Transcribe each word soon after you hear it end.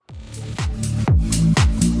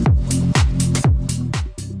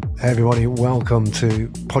Hey everybody, welcome to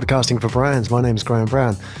Podcasting for Brands. My name is Graham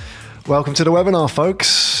Brown. Welcome to the webinar,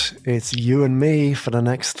 folks. It's you and me for the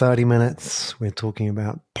next 30 minutes. We're talking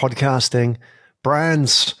about podcasting,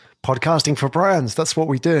 brands, podcasting for brands. That's what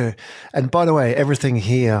we do. And by the way, everything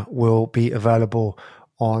here will be available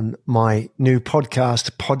on my new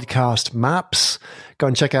podcast, Podcast Maps. Go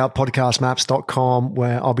and check out podcastmaps.com,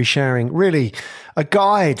 where I'll be sharing really a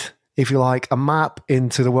guide, if you like, a map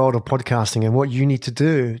into the world of podcasting and what you need to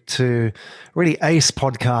do to really ace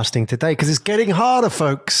podcasting today, because it's getting harder,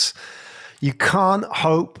 folks. You can't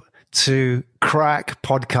hope to crack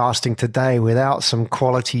podcasting today without some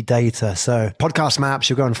quality data. So Podcast Maps,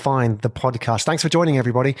 you'll go and find the podcast. Thanks for joining,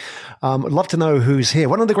 everybody. I'd love to know who's here.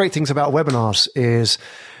 One of the great things about webinars is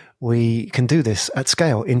we can do this at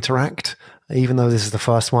scale, interact. Even though this is the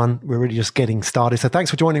first one, we're really just getting started. So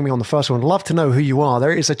thanks for joining me on the first one. I'd love to know who you are.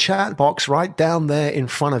 There is a chat box right down there in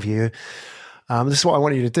front of you. This is what I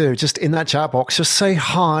want you to do. Just in that chat box, just say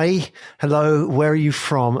hi, hello, where are you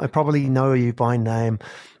from? I probably know you by name.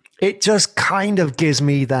 It just kind of gives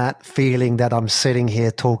me that feeling that I'm sitting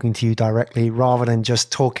here talking to you directly rather than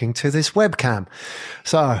just talking to this webcam.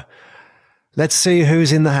 So let's see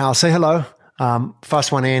who's in the house. Say hello.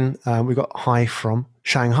 First one in, we've got hi from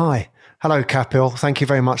Shanghai. Hello, Kapil. Thank you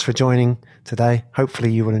very much for joining today.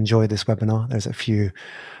 Hopefully you will enjoy this webinar. There's a few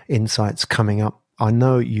insights coming up. I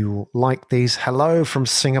know you will like these. Hello from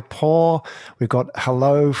Singapore. We've got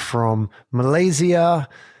hello from Malaysia.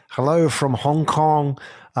 Hello from Hong Kong.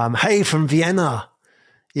 Hey from Vienna.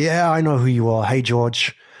 Yeah, I know who you are. Hey,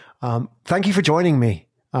 George. Thank you for joining me.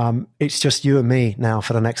 It's just you and me now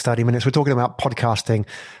for the next 30 minutes. We're talking about podcasting.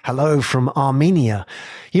 Hello from Armenia.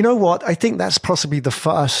 You know what? I think that's possibly the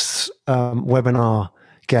first webinar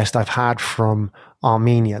guest I've had from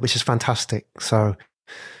Armenia, which is fantastic. So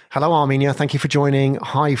hello, Armenia. Thank you for joining.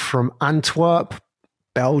 Hi from Antwerp,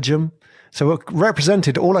 Belgium. So we're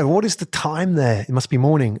represented all over. What is the time there? It must be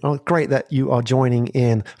morning. Oh, great that you are joining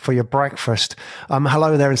in for your breakfast.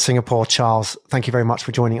 Hello there in Singapore, Charles. Thank you very much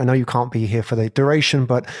for joining. I know you can't be here for the duration,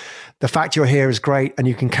 but the fact you're here is great, and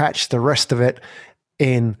you can catch the rest of it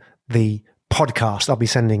in the podcast. I'll be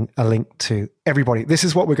sending a link to everybody. This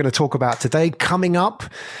is what we're going to talk about today. Coming up,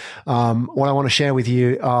 what I want to share with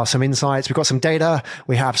you are some insights. We've got some data.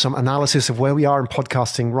 We have some analysis of where we are in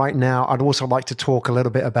podcasting right now. I'd also like to talk a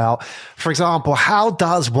little bit about, for example, how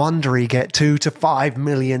does Wondery get 2 to 5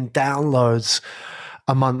 million downloads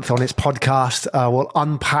a month on its podcast? We'll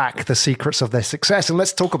unpack the secrets of their success. And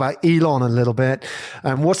let's talk about Elon a little bit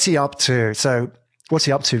and what's he up to. So what's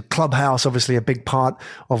he up to? Clubhouse, obviously a big part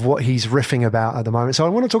of what he's riffing about at the moment. So I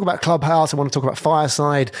want to talk about Clubhouse. I want to talk about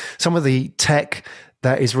Fireside, some of the tech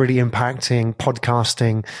that is really impacting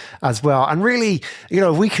podcasting as well. And really,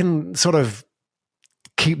 we can sort of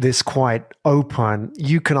keep this quite open.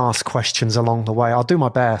 You can ask questions along the way. I'll do my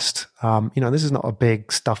best. This is not a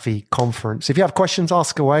big, stuffy conference. If you have questions,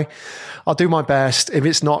 ask away. I'll do my best. If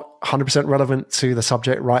it's not 100% relevant to the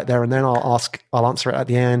subject right there and then, I'll answer it at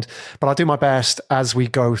the end. But I'll do my best as we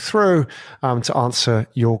go through to answer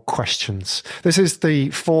your questions. This is the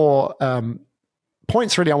 4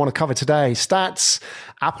 points really I want to cover today. Stats,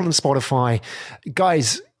 Apple and Spotify.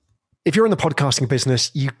 Guys, if you're in the podcasting business,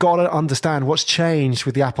 you've got to understand what's changed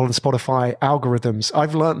with the Apple and Spotify algorithms.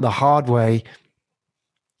 I've learned the hard way.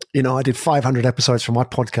 I did 500 episodes for my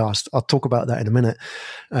podcast. I'll talk about that in a minute.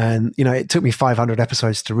 And, it took me 500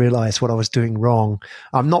 episodes to realize what I was doing wrong.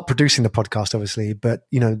 I'm not producing the podcast, obviously, but,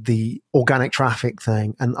 the organic traffic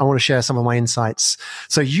thing. And I want to share some of my insights.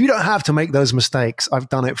 So you don't have to make those mistakes. I've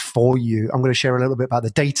done it for you. I'm going to share a little bit about the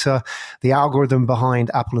data, the algorithm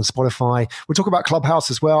behind Apple and Spotify. We'll talk about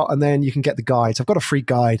Clubhouse as well. And then you can get the guides. I've got a free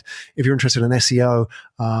guide if you're interested in SEO,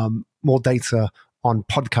 more data on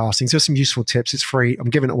podcasting. So some useful tips. It's free.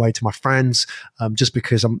 I'm giving it away to my friends just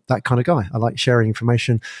because I'm that kind of guy. I like sharing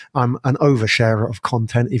information. I'm an oversharer of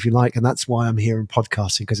content, if you like, and that's why I'm here in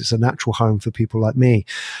podcasting, because it's a natural home for people like me.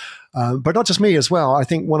 But not just me as well. I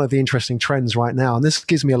think one of the interesting trends right now, and this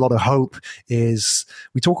gives me a lot of hope, is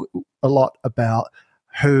we talk a lot about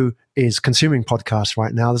who is consuming podcasts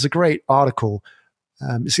right now. There's a great article,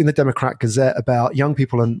 it's in the Democrat Gazette, about young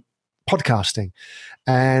people and podcasting.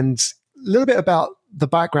 And a little bit about the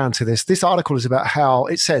background to this. This article is about how,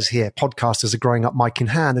 it says here, podcasters are growing up mic in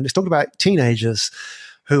hand. And it's talking about teenagers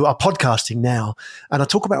who are podcasting now. And I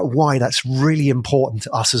talk about why that's really important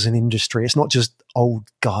to us as an industry. It's not just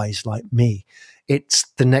old guys like me. It's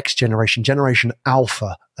the next generation, Generation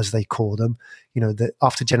Alpha, as they call them.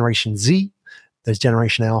 After Generation Z, There's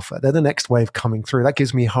Generation Alpha. They're the next wave coming through. That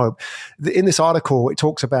gives me hope. In this article, it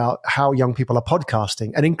talks about how young people are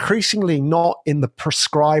podcasting, and increasingly not in the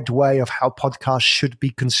prescribed way of how podcasts should be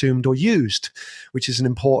consumed or used, which is an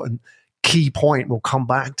important key point we'll come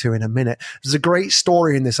back to in a minute. There's a great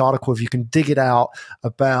story in this article, if you can dig it out,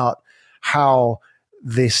 about how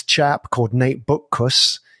this chap called Nate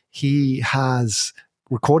Butkus, he has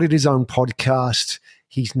recorded his own podcast.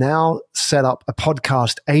 He's now set up a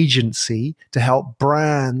podcast agency to help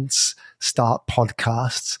brands start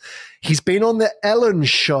podcasts. He's been on the Ellen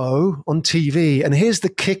Show on TV. And here's the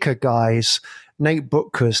kicker, guys. Nate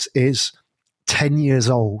Butkus is 10 years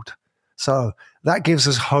old. So that gives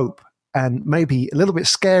us hope, and maybe a little bit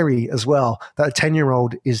scary as well, that a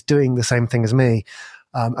 10-year-old is doing the same thing as me,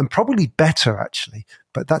 and probably better, actually.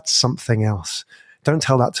 But that's something else. Don't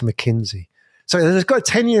tell that to McKinsey. So there's got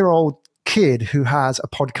a 10-year-old kid who has a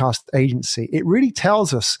podcast agency. It really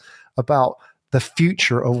tells us about the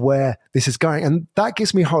future of where this is going. And that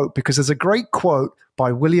gives me hope, because there's a great quote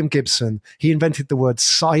by William Gibson. He invented the word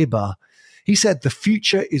cyber. He said, the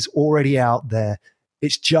future is already out there.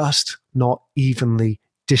 It's just not evenly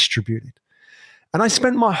distributed. And I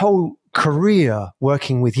spent my whole career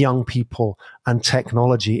working with young people and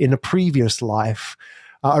technology. In a previous life,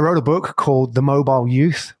 I wrote a book called The Mobile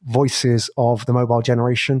Youth, Voices of the Mobile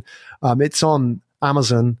Generation. It's on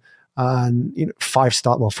Amazon, and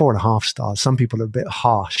 5-star, well, 4.5 stars. Some people are a bit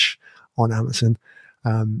harsh on Amazon.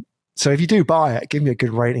 So if you do buy it, give me a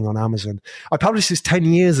good rating on Amazon. I published this 10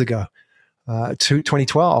 years ago,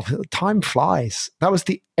 2012. Time flies. That was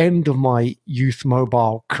the end of my youth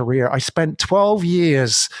mobile career. I spent 12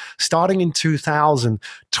 years, starting in 2000,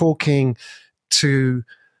 talking to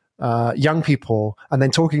young people, and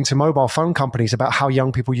then talking to mobile phone companies about how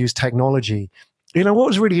young people use technology. What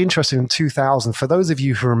was really interesting in 2000, for those of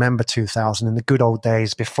you who remember 2000, in the good old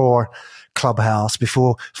days before Clubhouse,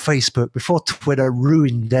 before Facebook, before Twitter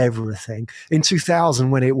ruined everything, in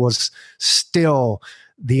 2000, when it was still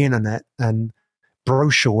the internet and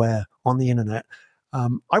brochureware on the internet,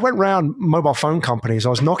 I went around mobile phone companies. I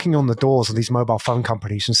was knocking on the doors of these mobile phone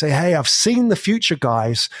companies and say, hey, I've seen the future,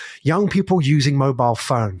 guys. Young people using mobile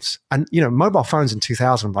phones. And, mobile phones in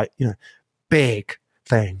 2000, big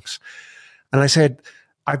things. And I said,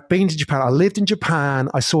 I've been to Japan. I lived in Japan.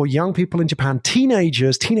 I saw young people in Japan,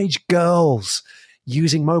 teenage girls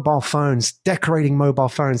using mobile phones, decorating mobile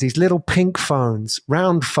phones, these little pink phones,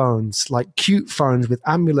 round phones, like cute phones with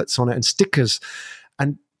amulets on it and stickers,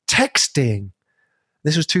 and texting.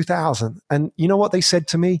 This was 2000. And you know what they said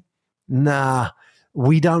to me? Nah,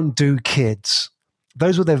 we don't do kids.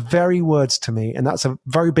 Those were their very words to me. And that's a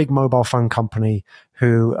very big mobile phone company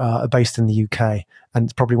who are based in the UK, and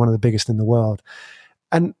it's probably one of the biggest in the world.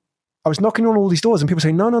 And I was knocking on all these doors, and people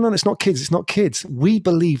saying, no, it's not kids. It's not kids. We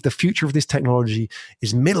believe the future of this technology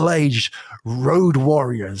is middle-aged road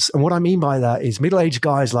warriors. And what I mean by that is middle-aged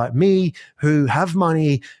guys like me who have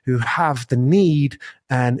money, who have the need,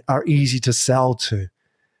 and are easy to sell to.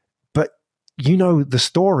 But you know the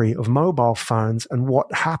story of mobile phones and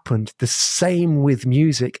what happened. The same with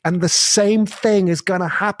music. And the same thing is going to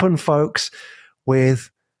happen, folks, with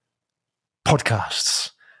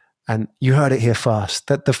podcasts. And you heard it here first,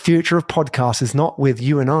 that the future of podcasts is not with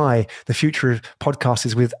you and I. The future of podcasts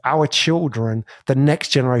is with our children, the next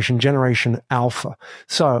generation, Generation Alpha.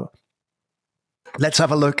 So let's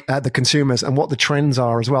have a look at the consumers and what the trends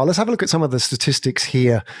are as well. Let's have a look at some of the statistics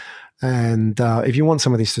here. And if you want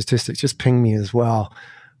some of these statistics, just ping me as well.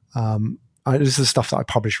 This is stuff that I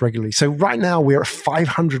publish regularly. So right now we're at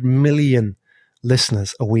 500 million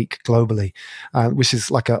listeners a week globally, which is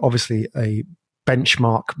obviously a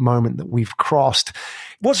benchmark moment that we've crossed.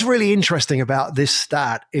 What's really interesting about this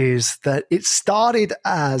stat is that it started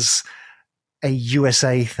as a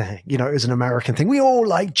USA thing. It was an American thing. We all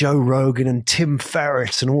like Joe Rogan and Tim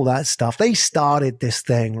Ferriss and all that stuff. They started this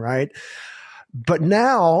thing, right? But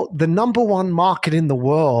now the number one market in the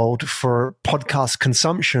world for podcast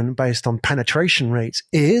consumption based on penetration rates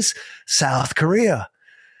is South Korea.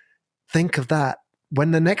 Think of that.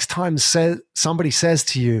 When the next time somebody says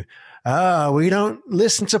to you, we don't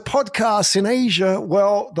listen to podcasts in Asia.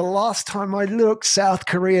 Well, the last time I looked, South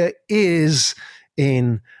Korea is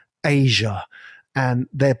in Asia, and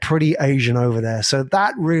they're pretty Asian over there. So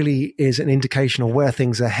that really is an indication of where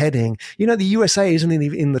things are heading. The USA isn't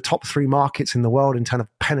in the top 3 markets in the world in terms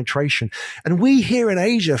of penetration. And we here in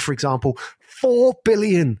Asia, for example, 4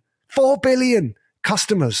 billion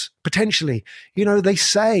customers, potentially. They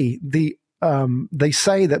say the they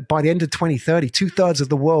say that by the end of 2030, 2/3 of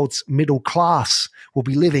the world's middle class will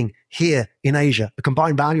be living here in Asia, a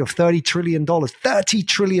combined value of $30 trillion. $30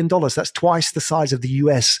 trillion. That's twice the size of the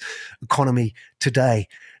US economy today.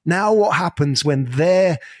 Now what happens when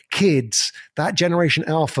their kids, that generation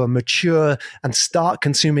alpha, mature and start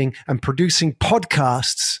consuming and producing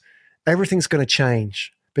podcasts? Everything's going to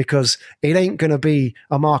change, because it ain't going to be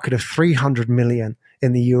a market of 300 million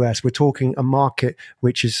in the US. We're talking a market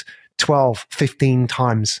which is 12, 15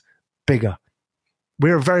 times bigger.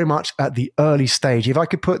 We're very much at the early stage. If I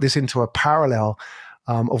could put this into a parallel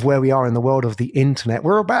of where we are in the world of the internet,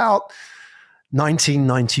 we're about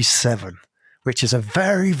 1997, which is a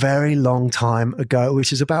very, very long time ago,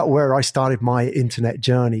 which is about where I started my internet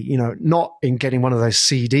journey. You know, not in getting one of those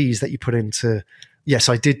CDs that you put into. Yes,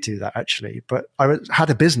 I did do that actually, but I had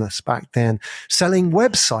a business back then selling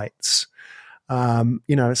websites. Selling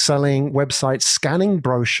websites, scanning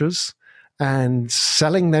brochures and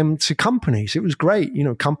selling them to companies. It was great. You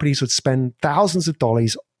know, companies would spend thousands of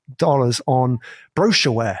dollars on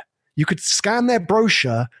brochureware. You could scan their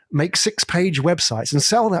brochure, make 6-page websites and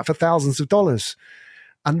sell that for thousands of dollars.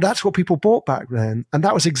 And that's what people bought back then. And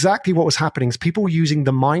that was exactly what was happening. Is people using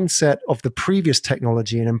the mindset of the previous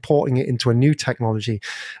technology and importing it into a new technology.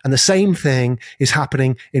 And the same thing is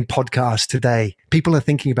happening in podcasts today. People are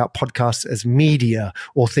thinking about podcasts as media,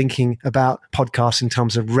 or thinking about podcasts in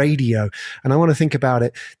terms of radio. And I want to think about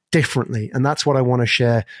it differently. And that's what I want to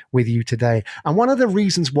share with you today. And one of the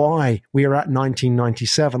reasons why we are at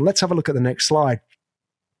 1997, let's have a look at the next slide.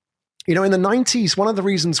 You know, in the 90s, one of the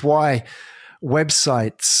reasons why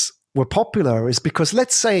websites were popular is because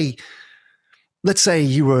let's say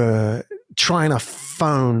you were trying to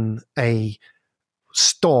phone a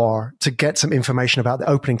store to get some information about the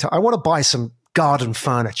opening time. I want to buy some garden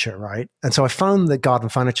furniture, right? And so I phoned the garden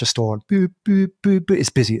furniture store and boop, boop, boop, boop.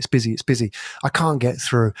 It's busy. I can't get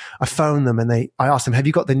through. I phoned them and I asked them, have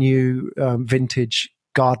you got the new vintage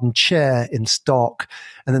garden chair in stock?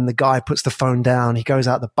 And then the guy puts the phone down, he goes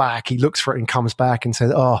out the back, he looks for it and comes back and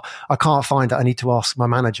says, oh, I can't find it, I need to ask my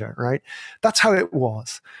manager, right? That's how it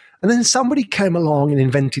was. And then somebody came along and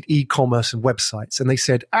invented e-commerce and websites, and they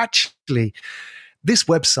said, actually, this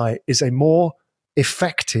website is a more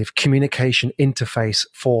effective communication interface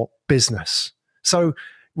for business. So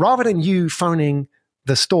rather than you phoning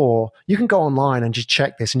the store, you can go online and just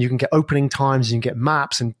check this, and you can get opening times, you can get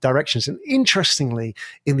maps and directions. And interestingly,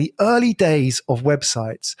 in the early days of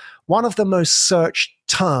websites, one of the most searched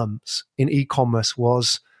terms in e-commerce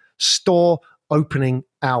was store opening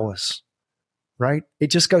hours, right? It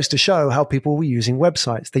just goes to show how people were using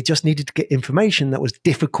websites. They just needed to get information that was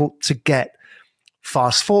difficult to get.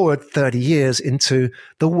 Fast forward 30 years into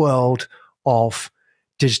the world of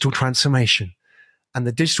digital transformation. And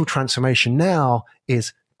the digital transformation now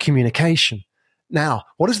is communication. Now,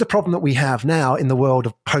 what is the problem that we have now in the world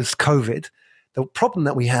of post-COVID? The problem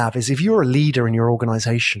that we have is if you're a leader in your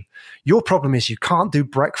organization, your problem is you can't do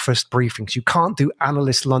breakfast briefings, you can't do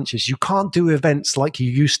analyst lunches, you can't do events like you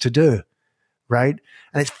used to do, right?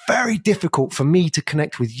 And it's very difficult for me to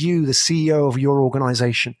connect with you, the CEO of your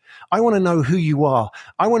organization. I want to know who you are.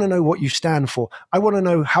 I want to know what you stand for. I want to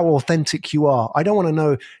know how authentic you are. I don't want to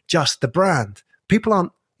know just the brand. People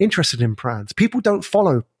aren't interested in brands. People don't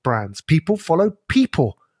follow brands. People follow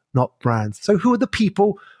people, not brands. So who are the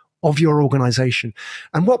people of your organization?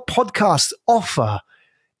 And what podcasts offer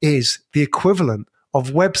is the equivalent of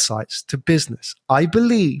websites to business. I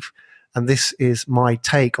believe, and this is my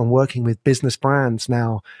take on working with business brands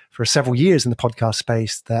now for several years in the podcast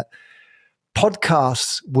space, that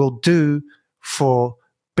podcasts will do for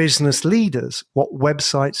business leaders what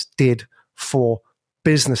websites did for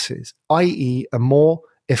businesses, i.e. a more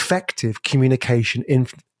effective communication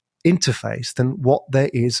interface than what there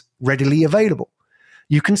is readily available.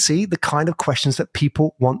 You can see the kind of questions that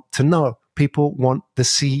people want to know. People want the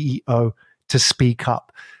CEO to speak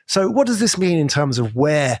up. So what does this mean in terms of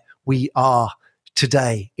where we are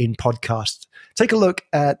today in podcasts? Take a look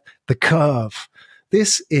at the curve.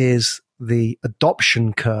 This is the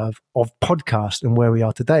adoption curve of podcast and where we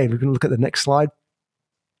are today. We're going to look at the next slide.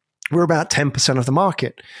 We're about 10% of the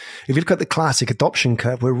market. If you look at the classic adoption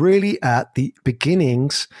curve, we're really at the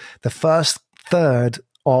beginnings, the first third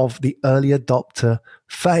of the early adopter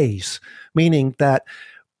phase, meaning that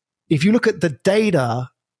if you look at the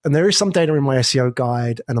data, and there is some data in my SEO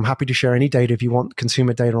guide, and I'm happy to share any data if you want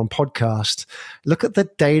consumer data on podcasts. Look at the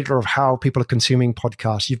data of how people are consuming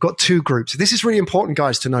podcasts. You've got two groups. This is really important,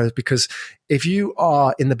 guys, to know, because if you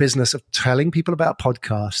are in the business of telling people about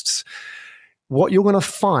podcasts, what you're going to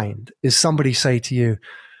find is somebody say to you,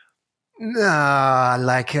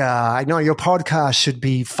 I know your podcast should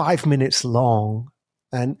be 5 minutes long.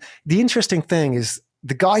 And the interesting thing is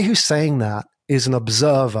the guy who's saying that is an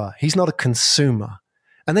observer. He's not a consumer.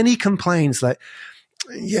 And then he complains like,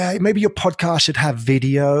 yeah, maybe your podcast should have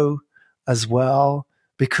video as well,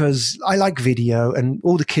 because I like video and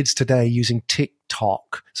all the kids today are using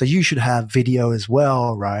TikTok. So you should have video as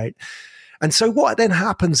well, right? And so what then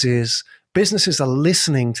happens is businesses are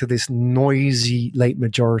listening to this noisy late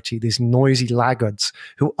majority, these noisy laggards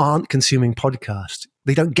who aren't consuming podcasts.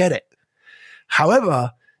 They don't get it.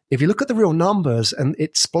 However, if you look at the real numbers, and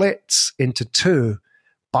it splits into two: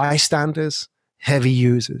 bystanders, heavy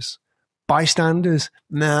users. Bystanders,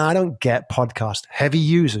 nah, I don't get podcast. Heavy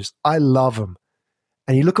users, I love them.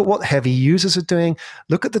 And you look at what heavy users are doing.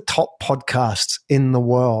 Look at the top podcasts in the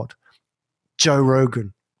world. Joe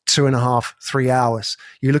Rogan, 2.5, 3 hours.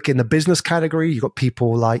 You look in the business category, you've got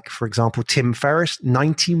people like, for example, Tim Ferriss,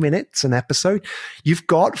 90 minutes an episode. You've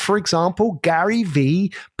got, for example, Gary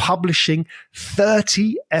Vee publishing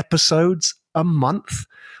 30 episodes a month.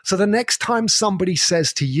 So the next time somebody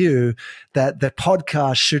says to you that the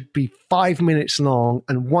podcast should be 5 minutes long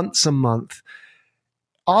and once a month,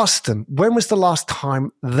 ask them, when was the last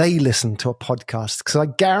time they listened to a podcast? Because I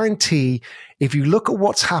guarantee if you look at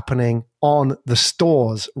what's happening on the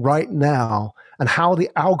stores right now and how the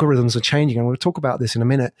algorithms are changing, and we'll talk about this in a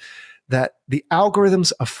minute, that the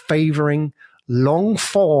algorithms are favoring long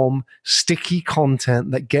form, sticky content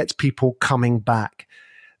that gets people coming back.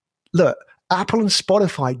 Look, Apple and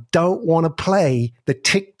Spotify don't want to play the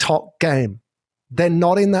TikTok game. They're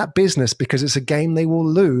not in that business because it's a game they will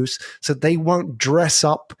lose. So they won't dress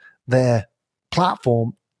up their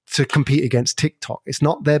platform to compete against TikTok. It's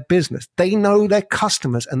not their business. They know their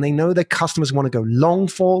customers, and they know their customers want to go long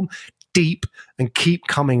form, deep, and keep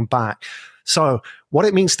coming back. So what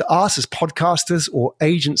it means to us as podcasters or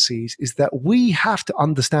agencies is that we have to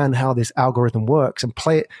understand how this algorithm works and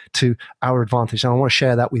play it to our advantage. And I want to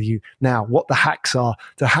share that with you now, what the hacks are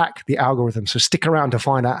to hack the algorithm. So stick around to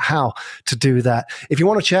find out how to do that. If you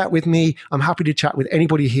want to chat with me, I'm happy to chat with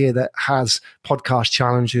anybody here that has podcast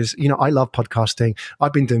challenges. You know, I love podcasting.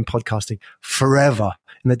 I've been doing podcasting forever,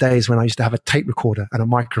 in the days when I used to have a tape recorder and a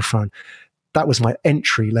microphone. That was my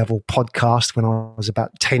entry level podcast when I was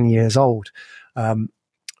about 10 years old.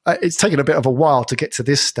 It's taken a bit of a while to get to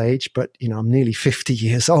this stage, but you know, I'm nearly 50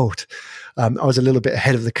 years old. I was a little bit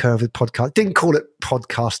ahead of the curve with podcast. Didn't call it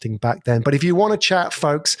podcasting back then, but if you want to chat,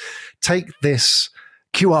 folks, take this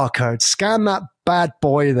QR code, scan that bad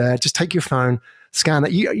boy there. Just take your phone, scan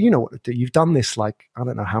that. You know what to do. You've done this like, I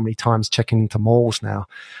don't know how many times checking into malls now.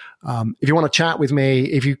 If you want to chat with me,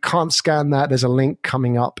 if you can't scan that, there's a link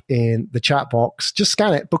coming up in the chat box. Just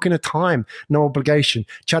scan it, book in a time, no obligation.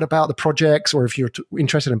 Chat about the projects, or if you're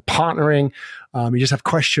interested in partnering, you just have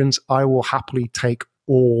questions, I will happily take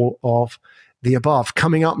all of the above.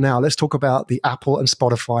 Coming up now, let's talk about the Apple and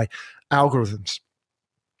Spotify algorithms.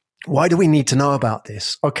 Why do we need to know about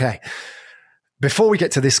this? Okay, before we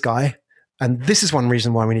get to this guy, and this is one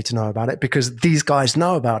reason why we need to know about it, because these guys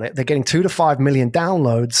know about it. They're getting 2 to 5 million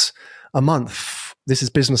downloads a month. This is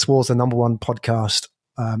Business Wars, the number one podcast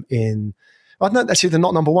actually, they're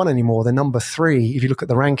not number one anymore. They're number 3 if you look at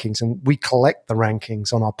the rankings, and we collect the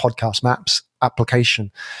rankings on our Podcast Maps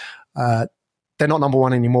application. They're not number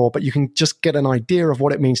one anymore, but you can just get an idea of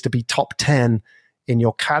what it means to be top 10 in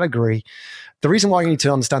your category. The reason why you need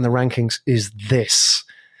to understand the rankings is this.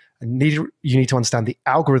 You need to understand the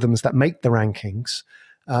algorithms that make the rankings.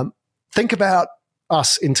 Think about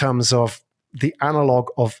us in terms of the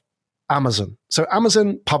analog of Amazon. So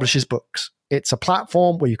Amazon publishes books. It's a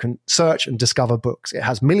platform where you can search and discover books. It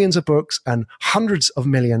has millions of books and hundreds of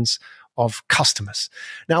millions of customers.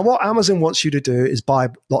 Now, what Amazon wants you to do is buy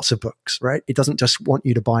lots of books, right? It doesn't just want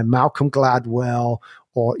you to buy Malcolm Gladwell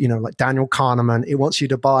or, you know, like Daniel Kahneman. It wants you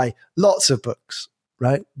to buy lots of books.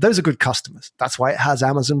 Right? Those are good customers. That's why it has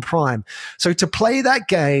Amazon Prime. So to play that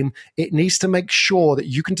game, it needs to make sure that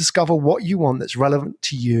you can discover what you want that's relevant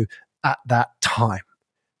to you at that time,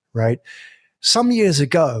 right? Some years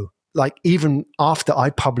ago, like even after I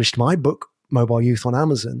published my book, Mobile Youth, on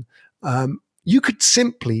Amazon, you could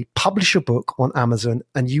simply publish a book on Amazon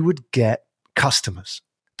and you would get customers.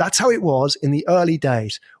 That's how it was in the early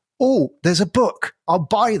days. Oh, there's a book. I'll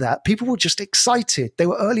buy that. People were just excited. They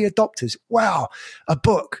were early adopters. Wow, a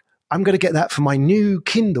book. I'm going to get that for my new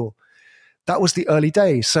Kindle. That was the early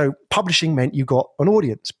days. So publishing meant you got an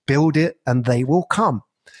audience. Build it and they will come.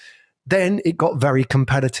 Then it got very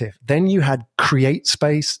competitive. Then you had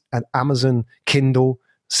CreateSpace and Amazon Kindle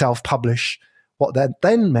self-publish. What that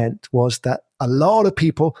then meant was that a lot of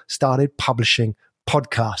people started publishing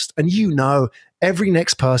podcasts. And you know, every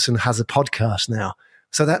next person has a podcast now.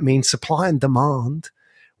 So that means supply and demand,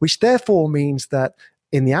 which therefore means that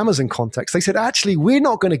in the Amazon context, they said, actually, we're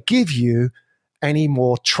not going to give you any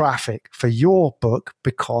more traffic for your book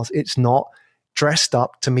because it's not dressed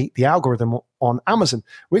up to meet the algorithm on Amazon.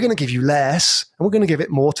 We're going to give you less, and we're going to give it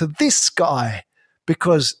more to this guy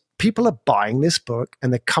because people are buying this book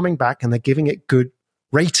and they're coming back and they're giving it good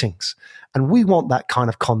ratings. And we want that kind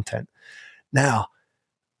of content. Now,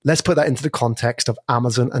 let's put that into the context of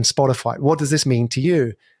Amazon and Spotify. What does this mean to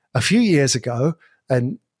you? A few years ago,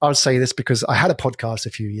 and I'll say this because I had a podcast a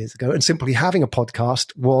few years ago, and simply having a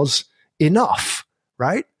podcast was enough,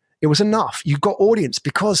 right? It was enough. You got audience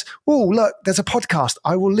because, oh, look, there's a podcast.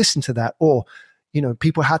 I will listen to that. Or,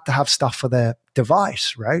 people had to have stuff for their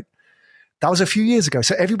device, right? That was a few years ago.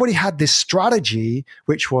 So everybody had this strategy,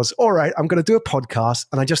 which was, all right, I'm going to do a podcast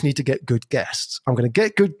and I just need to get good guests. I'm going to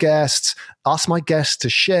get good guests, ask my guests to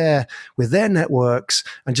share with their networks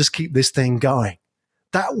and just keep this thing going.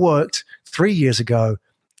 That worked 3 years ago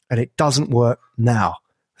and it doesn't work now.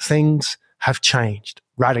 Things have changed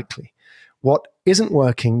radically. What isn't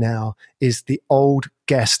working now is the old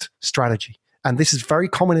guest strategy. And this is very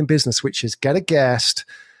common in business, which is get a guest,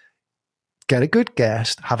 get a good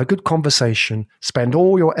guest, have a good conversation, spend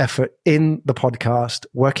all your effort in the podcast,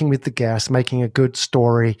 working with the guest, making a good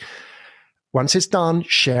story. Once it's done,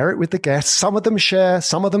 share it with the guests. Some of them share,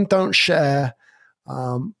 some of them don't share.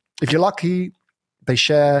 If you're lucky, they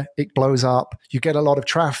share, it blows up. You get a lot of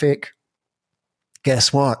traffic.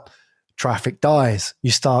 Guess what? Traffic dies.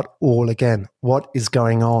 You start all again. What is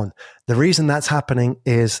going on? The reason that's happening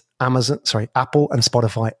is Apple and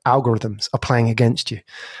Spotify algorithms are playing against you.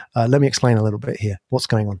 Let me explain a little bit here. What's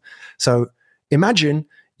going on? So imagine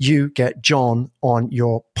you get John on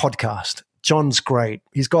your podcast. John's great.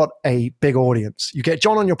 He's got a big audience. You get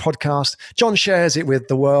John on your podcast. John shares it with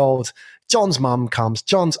the world. John's mum comes.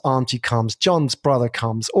 John's auntie comes. John's brother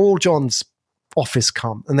comes. All John's office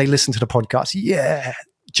come and they listen to the podcast. Yeah,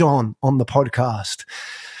 John on the podcast.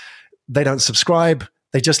 They don't subscribe.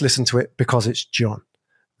 They just listen to it because it's John,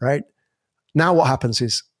 right? Now what happens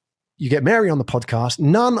is you get Mary on the podcast.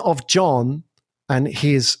 None of John and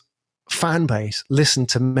his fan base listen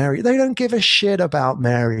to Mary. They don't give a shit about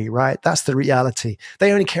Mary, right? That's the reality.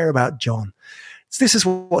 They only care about John. So this is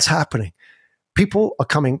what's happening. People are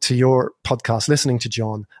coming to your podcast, listening to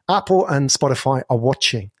John. Apple and Spotify are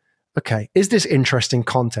watching. Okay, is this interesting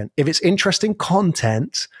content? If it's interesting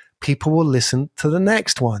content, people will listen to the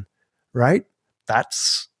next one, right?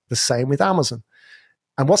 That's the same with Amazon.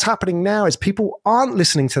 And what's happening now is people aren't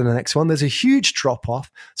listening to the next one. There's a huge drop off.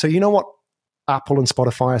 So you know what Apple and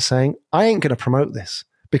Spotify are saying? I ain't going to promote this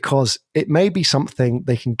because it may be something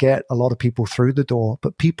they can get a lot of people through the door,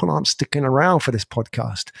 but people aren't sticking around for this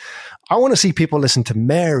podcast. I want to see people listen to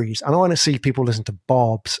Mary's and I want to see people listen to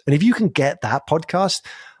Bob's. And if you can get that podcast,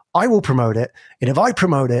 I will promote it. And if I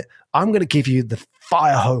promote it, I'm going to give you the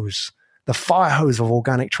fire hose of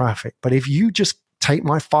organic traffic. But if you just take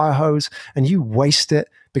my fire hose and you waste it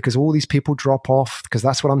because all these people drop off, because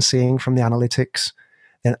that's what I'm seeing from the analytics,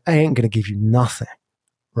 then I ain't going to give you nothing,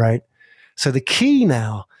 right? So the key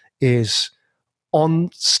now is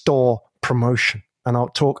on-store promotion. And I'll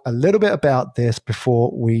talk a little bit about this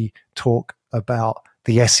before we talk about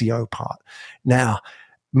the SEO part. Now,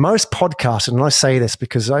 most podcasts, and I say this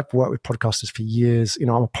because I've worked with podcasters for years. I'm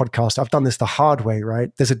a podcaster. I've done this the hard way, right?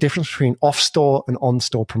 There's a difference between off-store and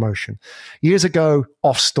on-store promotion. Years ago,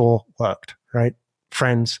 off-store worked, right?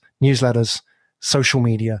 Friends, newsletters, social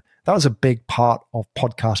media. That was a big part of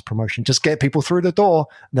podcast promotion. Just get people through the door.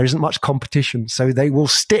 There isn't much competition, so they will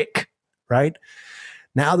stick, right?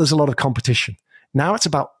 Now there's a lot of competition. Now it's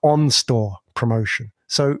about on-store promotion.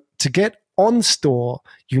 So to get on store,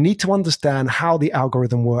 you need to understand how the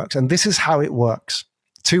algorithm works. And this is how it works.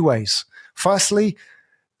 2 ways. Firstly,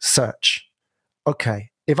 search. Okay,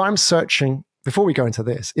 if I'm searching, before we go into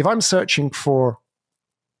this, if I'm searching for,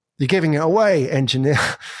 you're giving it away, engineer.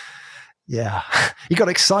 Yeah, he got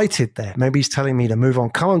excited there. Maybe he's telling me to move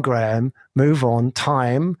on. Come on, Graham, move on,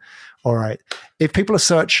 time. All right. If people are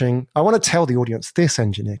searching, I want to tell the audience this,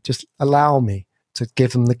 engineer. Just allow me to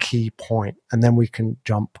give them the key point, and then we can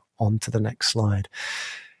jump on to the next slide.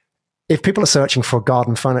 If people are searching for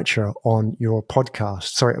garden furniture on your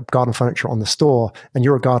podcast, garden furniture on the store, and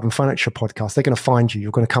you're a garden furniture podcast, they're going to find you.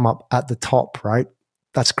 You're going to come up at the top, right?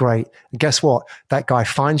 That's great. And guess what? That guy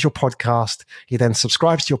finds your podcast. He then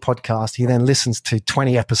subscribes to your podcast. He then listens to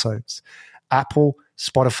 20 episodes. Apple,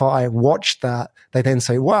 Spotify watch that. They then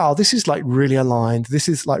say, wow, this is like really aligned. This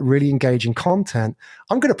is like really engaging content.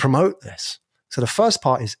 I'm going to promote this. So the first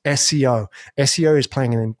part is SEO. SEO is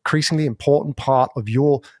playing an increasingly important part of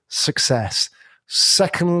your success.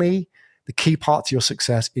 Secondly, the key part to your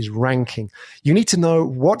success is ranking. You need to know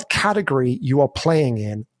what category you are playing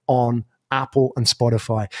in on Apple and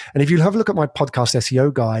Spotify. And if you have a look at my podcast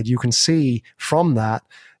SEO guide, you can see from that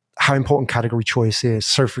how important category choice is.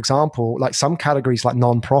 So for example, like some categories like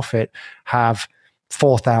nonprofit have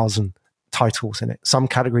 4,000 titles in it. Some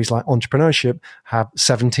categories like entrepreneurship have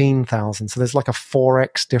 17,000. So there's like a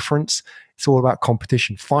 4x difference. It's all about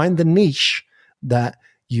competition. Find the niche that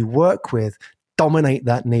you work with, dominate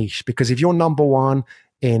that niche, because if you're number one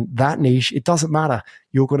in that niche, it doesn't matter.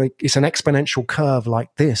 It's an exponential curve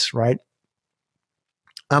like this, right?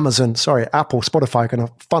 Apple, Spotify are going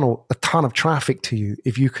to funnel a ton of traffic to you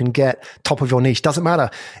if you can get top of your niche. Doesn't matter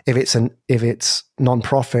if it's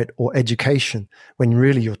nonprofit or education, when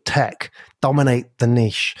really you're tech. Dominate the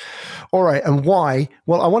niche. All right, and why?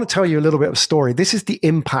 Well, I want to tell you a little bit of a story. This is the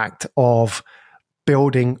impact of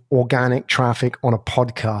building organic traffic on a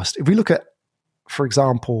podcast. If we look at, for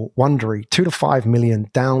example, Wondery, 2 to 5 million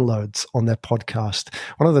downloads on their podcast,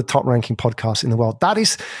 one of the top ranking podcasts in the world. That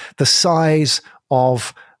is the size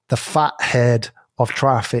of the fat head of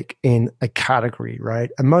traffic in a category,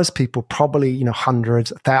 right? And most people probably,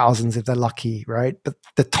 hundreds, thousands if they're lucky, right? But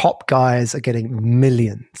the top guys are getting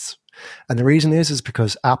millions. And the reason is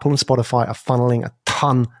because Apple and Spotify are funneling a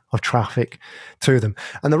ton of traffic to them.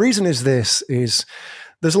 And the reason is there's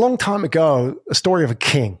a long time ago, a story of a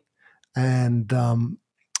king. And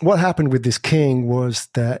what happened with this king was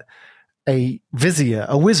that a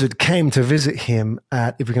wizard came to visit him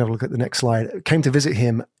if we can have a look at the next slide, came to visit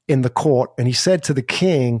him in the court. And he said to the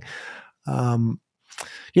king, I've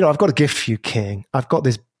got a gift for you, king. I've got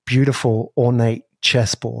this beautiful, ornate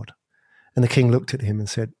chessboard. And the king looked at him and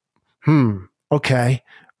said, okay,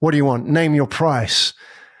 what do you want? Name your price.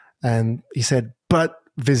 And he said, but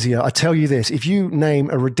vizier, I tell you this, if you name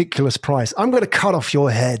a ridiculous price, I'm going to cut off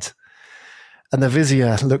your head. And the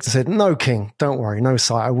vizier looked and said, no, king, don't worry. No,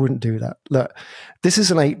 sire, I wouldn't do that. Look, this is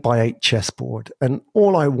an 8x8 chessboard. And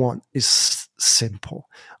all I want is simple.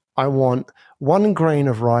 I want 1 grain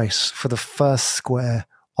of rice for the first square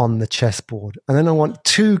on the chessboard. And then I want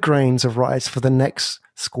 2 grains of rice for the next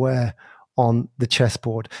square on the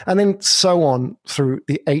chessboard. And then so on through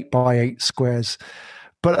the 8x8 squares.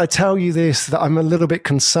 But I tell you this, that I'm a little bit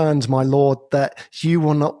concerned, my lord, that you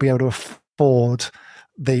will not be able to afford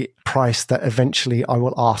the price that eventually I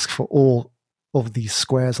will ask for all of these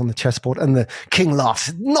squares on the chessboard. And the king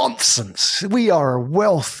laughs, nonsense. We are a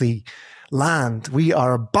wealthy land. We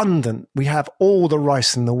are abundant. We have all the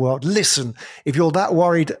rice in the world. Listen, if you're that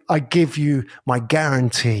worried, I give you my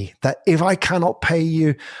guarantee that if I cannot pay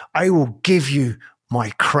you, I will give you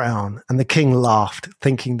my crown. And the king laughed,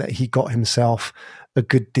 thinking that he got himself a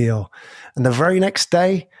good deal. And the very next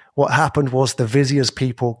day, what happened was the vizier's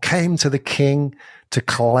people came to the king to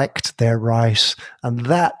collect their rice. And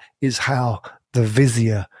that is how the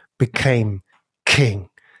vizier became king.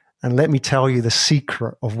 And let me tell you the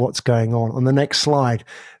secret of what's going on. On the next slide,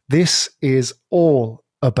 this is all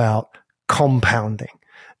about compounding.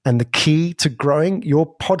 And the key to growing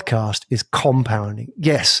your podcast is compounding.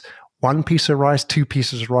 Yes, 1 piece of rice, 2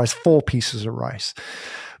 pieces of rice, 4 pieces of rice.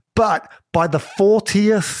 But by the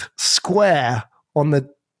 40th square on the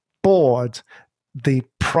board, the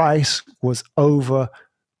price was over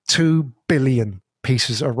 2 billion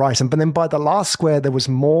pieces of rice. But then by the last square, there was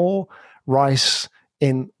more rice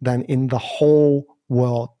than in the whole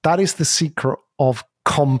world. That is the secret of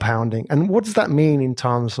compounding. And what does that mean in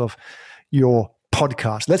terms of your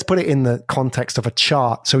podcast? Let's put it in the context of a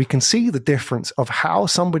chart so we can see the difference of how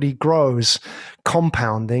somebody grows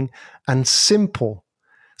compounding and simple.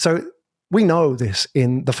 So we know this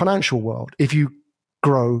in the financial world. If you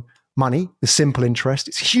grow money, the simple interest,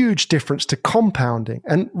 it's a huge difference to compounding.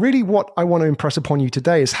 And really what I want to impress upon you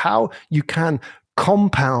today is how you can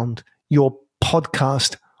compound your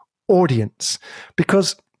podcast audience.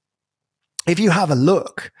 Because if you have a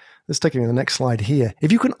look, let's take it to the next slide here.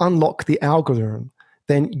 If you can unlock the algorithm,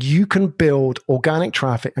 then you can build organic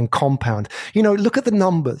traffic and compound. Look at the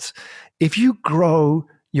numbers. If you grow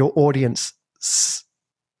your audience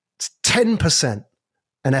 10%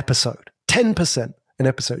 an episode, 10% an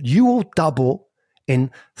episode, you will double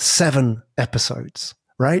in 7 episodes,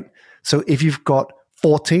 right? So if you've got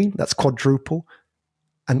 14, that's quadruple.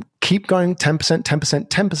 And keep going 10%, 10%,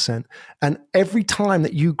 10%. And every time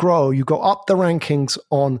that you grow, you go up the rankings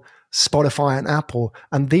on Spotify and Apple.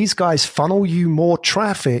 And these guys funnel you more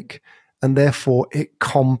traffic, and therefore it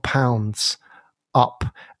compounds up.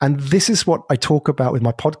 And this is what I talk about with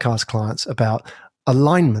my podcast clients about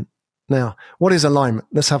alignment. Now, what is alignment?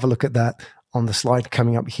 Let's have a look at that on the slide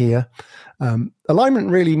coming up here.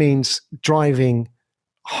 Alignment really means driving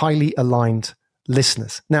highly aligned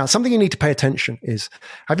listeners. Now, something you need to pay attention is,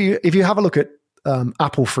 if you have a look at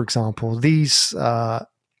Apple, for example, these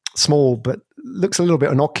small but looks a little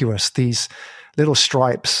bit innocuous, these little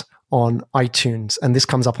stripes on iTunes, and this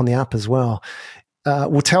comes up on the app as well,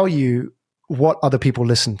 will tell you what other people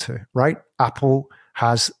listen to, right? Apple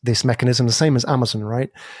has this mechanism, the same as Amazon, right?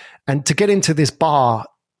 And to get into this bar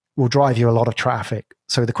will drive you a lot of traffic.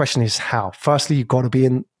 So the question is how? Firstly, you've got to be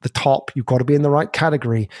in the top, you've got to be in the right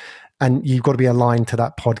category, and you've got to be aligned to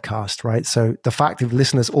that podcast, right? So the fact if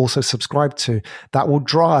listeners also subscribe to, that will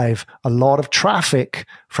drive a lot of traffic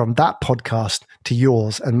from that podcast to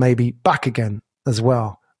yours and maybe back again as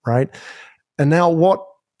well, right? And now what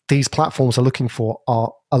these platforms are looking for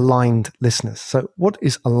are aligned listeners. So what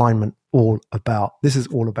is alignment all about? This is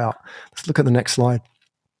all about, let's look at the next slide.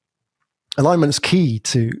 Alignment is key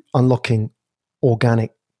to unlocking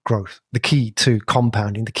organic growth, the key to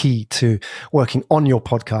compounding, the key to working on your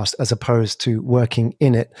podcast as opposed to working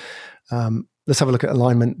in it. Let's have a look at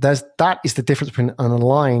alignment. That is the difference between an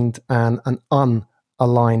aligned and an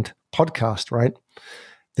unaligned podcast, right?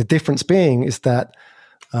 The difference being is that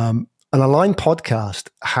an aligned podcast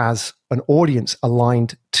has an audience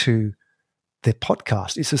aligned to the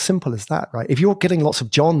podcast. It's as simple as that, right? If you're getting lots of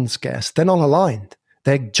John's guests, they're not aligned.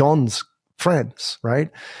 They're John's friends, right?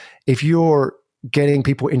 If you're getting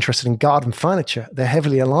people interested in garden furniture, they're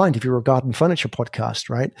heavily aligned if you're a garden furniture podcast,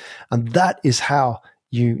 right? And that is how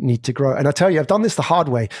you need to grow. And I tell you, I've done this the hard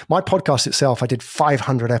way. My podcast itself, I did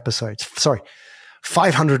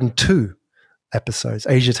 502 episodes,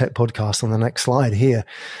 Asia Tech Podcast on the next slide here.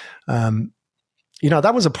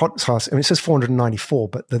 That was a podcast. I mean, it says 494,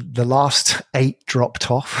 but the last 8 dropped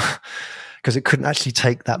off because it couldn't actually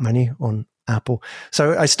take that many on Apple.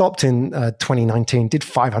 So I stopped in 2019, did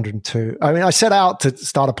 502. I mean, I set out to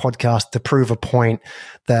start a podcast to prove a point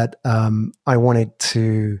that I wanted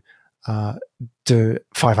to do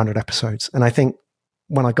 500 episodes. And I think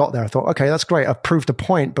when I got there, I thought, okay, that's great. I've proved a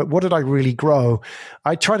point, but what did I really grow?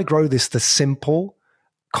 I try to grow the simple,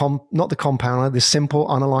 not the compounder, the simple,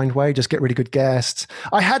 unaligned way. Just get really good guests.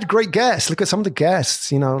 I had great guests. Look at some of the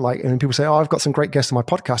guests, and people say, oh, I've got some great guests on my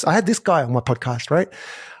podcast. I had this guy on my podcast, right?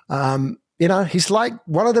 He's like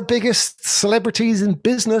one of the biggest celebrities in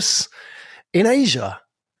business in Asia,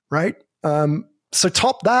 right? So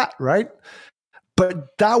top that, right?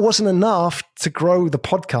 But that wasn't enough to grow the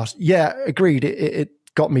podcast. Yeah, agreed. It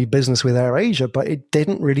got me business with AirAsia, but it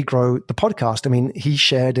didn't really grow the podcast. I mean, he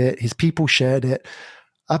shared it, his people shared it,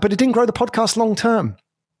 but it didn't grow the podcast long term.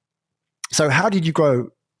 So how did you grow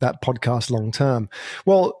that podcast long term?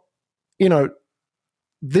 Well,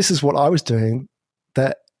 this is what I was doing.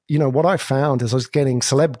 That what I found is I was getting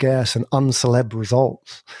celeb guests and unceleb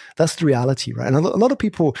results. That's the reality, right? And a lot of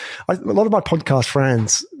people, a lot of my podcast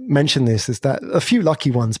friends mention this, is that a few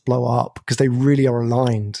lucky ones blow up because they really are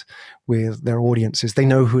aligned with their audiences. They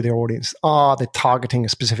know who their audience are. They're targeting a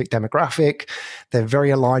specific demographic. They're very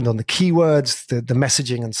aligned on the keywords, the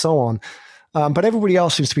messaging, and so on. But everybody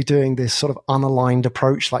else seems to be doing this sort of unaligned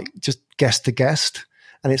approach, like just guest to guest.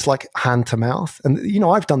 And it's like hand to mouth. And,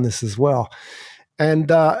 I've done this as well. And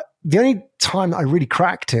the only time I really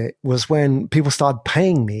cracked it was when people started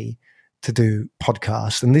paying me to do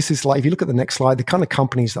podcasts. And this is like, if you look at the next slide, the kind of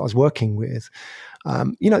companies that I was working with,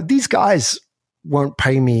 these guys won't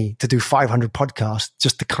pay me to do 500 podcasts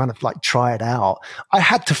just to kind of like try it out. I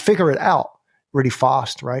had to figure it out really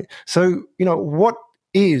fast, right? So, what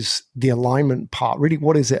is the alignment part? Really,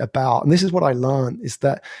 what is it about? And this is what I learned is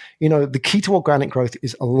that, the key to organic growth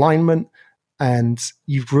is alignment. And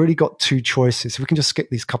you've really got 2 choices. If we can just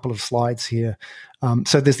skip these couple of slides here.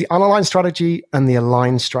 So there's the unaligned strategy and the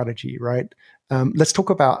aligned strategy, right? Let's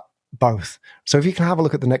talk about both. So if you can have a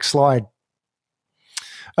look at the next slide.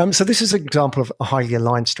 So this is an example of a highly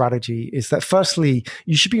aligned strategy, is that firstly,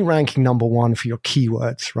 you should be ranking number 1 for your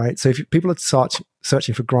keywords, right? So if people are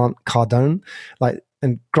searching for Grant Cardone,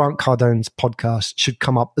 and Grant Cardone's podcast should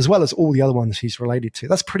come up as well as all the other ones he's related to.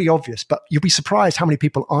 That's pretty obvious, but you'll be surprised how many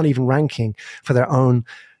people aren't even ranking for their own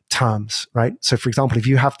terms, right? So for example, if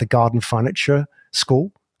you have the Garden Furniture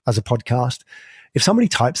School as a podcast, if somebody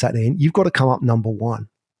types that in, you've got to come up number 1,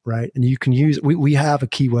 right? And you can use, we have a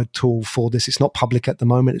keyword tool for this. It's not public at the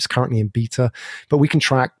moment. It's currently in beta, but we can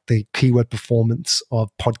track the keyword performance of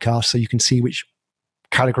podcasts so you can see which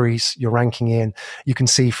categories you're ranking in. You can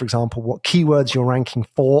see, for example, what keywords you're ranking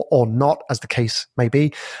for or not, as the case may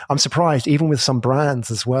be. I'm surprised, even with some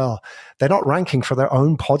brands as well, they're not ranking for their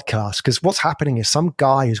own podcast, because what's happening is some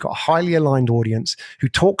guy who's got a highly aligned audience who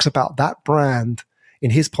talks about that brand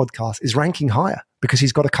in his podcast is ranking higher because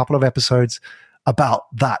he's got a couple of episodes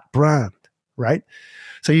about that brand, right?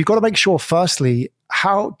 So you've got to make sure, firstly,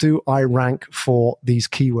 how do I rank for these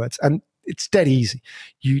keywords? And it's dead easy.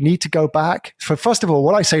 You need to go back. So first of all,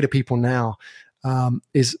 what I say to people now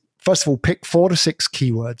is, first of all, pick 4 to 6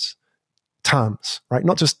 keywords, terms, right?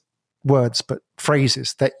 Not just words, but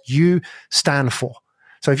phrases that you stand for.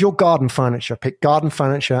 So if you're garden furniture, pick garden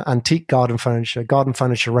furniture, antique garden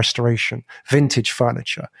furniture restoration, vintage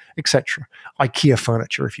furniture, etc. IKEA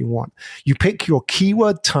furniture if you want. You pick your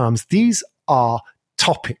keyword terms. These are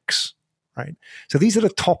topics, right? So these are the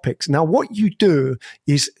topics. Now, what you do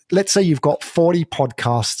is, let's say you've got 40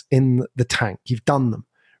 podcasts in the tank. You've done them,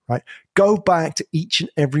 right? Go back to each and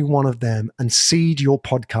every one of them and seed your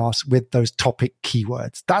podcast with those topic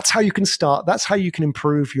keywords. That's how you can start. That's how you can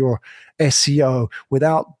improve your SEO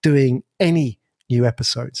without doing any new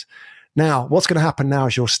episodes. Now, what's going to happen now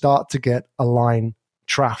is you'll start to get aligned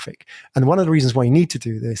traffic. And one of the reasons why you need to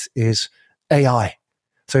do this is AI.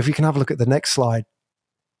 So if you can have a look at the next slide,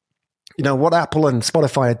 what Apple and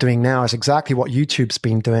Spotify are doing now is exactly what YouTube's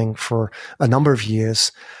been doing for a number of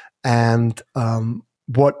years. And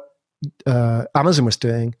what Amazon was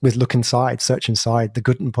doing with Look Inside, Search Inside, the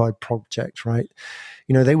Gutenberg project, right?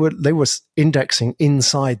 They were indexing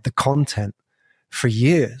inside the content for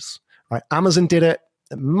years, right? Amazon did it,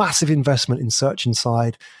 a massive investment in Search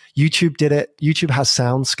Inside. YouTube did it. YouTube has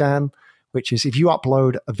SoundScan, which is if you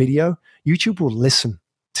upload a video, YouTube will listen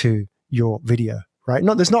to your video, right?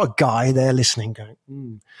 There's not a guy there listening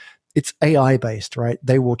going, It's AI based, right?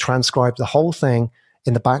 They will transcribe the whole thing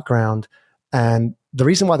in the background. And the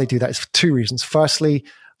reason why they do that is for 2 reasons. Firstly,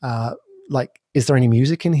 is there any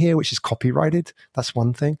music in here which is copyrighted? That's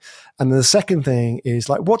one thing. And the second thing is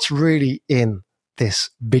what's really in this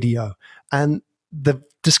video? And the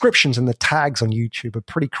descriptions and the tags on YouTube are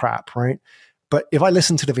pretty crap, right? But if I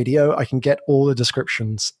listen to the video, I can get all the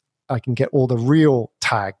descriptions. I can get all the real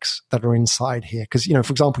tags that are inside here. Because,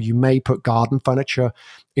 for example, you may put garden furniture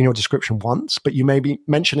in your description once, but you may be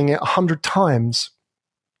mentioning it 100 times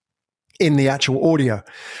in the actual audio.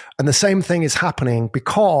 And the same thing is happening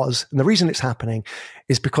and the reason it's happening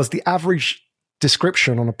is because the average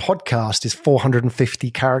description on a podcast is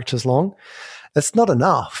 450 characters long. That's not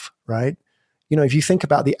enough, right? If you think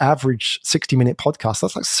about the average 60-minute podcast,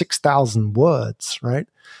 that's 6,000 words, right?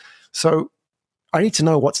 So I need to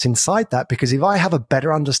know what's inside that, because if I have a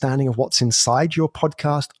better understanding of what's inside your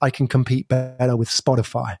podcast, I can compete better with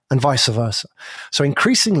Spotify and vice versa. So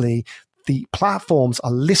increasingly, the platforms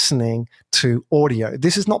are listening to audio.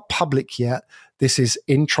 This is not public yet. This is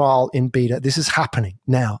in trial, in beta. This is happening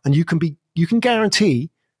now. And you can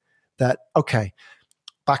guarantee that, okay,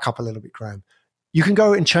 back up a little bit, Graham. You can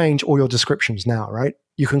go and change all your descriptions now, right?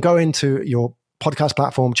 You can go into your podcast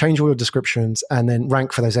platform, change all your descriptions, and then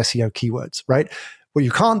rank for those SEO keywords, right? What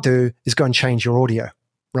you can't do is go and change your audio,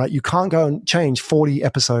 right? You can't go and change 40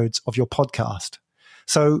 episodes of your podcast.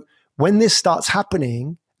 So when this starts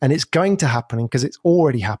happening, and it's going to happen because it's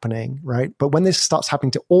already happening, right? But when this starts happening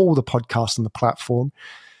to all the podcasts on the platform,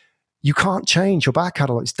 you can't change your back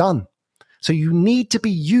catalog. It's done. So you need to be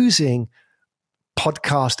using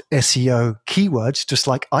podcast SEO keywords, just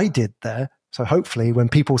like I did there. So hopefully when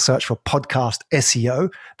people search for podcast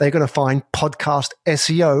SEO, they're going to find podcast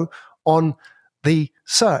SEO on the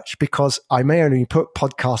search, because I may only put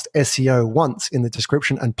podcast SEO once in the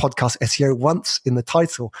description and podcast SEO once in the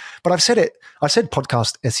title. But I've said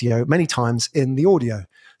podcast SEO many times in the audio.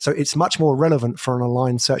 So it's much more relevant for an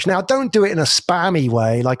aligned search. Now, don't do it in a spammy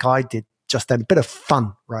way like I did just then. A bit of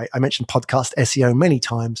fun, right? I mentioned podcast SEO many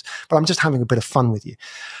times, but I'm just having a bit of fun with you.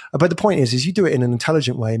 But the point is you do it in an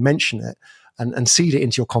intelligent way, mention it and seed it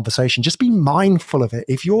into your conversation. Just be mindful of it.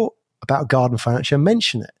 If you're about garden furniture,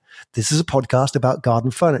 mention it. This is a podcast about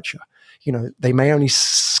garden furniture. They may only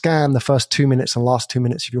scan the first 2 minutes and last 2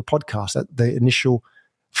 minutes of your podcast at the initial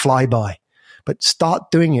flyby, but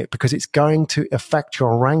start doing it because it's going to affect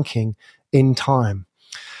your ranking in time.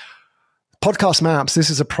 Podcast Maps, this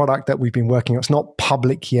is a product that we've been working on. It's not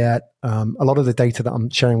public yet. A lot of the data that I'm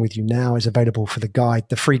sharing with you now is available for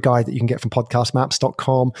the free guide that you can get from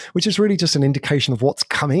podcastmaps.com, which is really just an indication of what's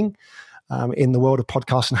coming in the world of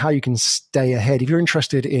podcasts and how you can stay ahead. If you're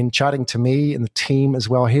interested in chatting to me and the team as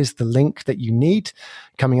well, here's the link that you need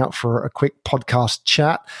coming up for a quick podcast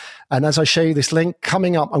chat. And as I show you this link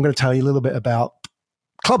coming up, I'm going to tell you a little bit about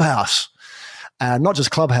Clubhouse. Not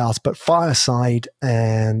just Clubhouse, but Fireside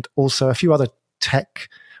and also a few other tech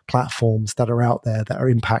platforms that are out there that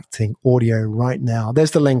are impacting audio right now.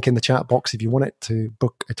 There's the link in the chat box if you want it to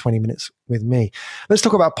book a 20 minutes with me. Let's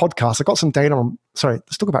talk about podcasts.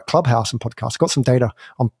 Let's talk about Clubhouse and podcasts. I've got some data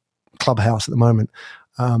on Clubhouse at the moment.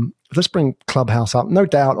 Let's bring Clubhouse up. No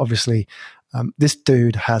doubt, obviously, this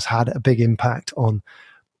dude has had a big impact on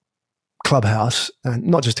Clubhouse, and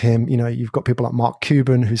not just him, you've got people like Mark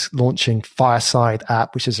Cuban, who's launching Fireside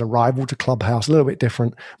app, which is a rival to Clubhouse, a little bit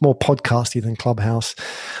different, more podcasty than Clubhouse.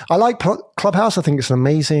 I like Clubhouse. I think it's an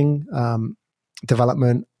amazing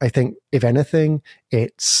development. I think, if anything,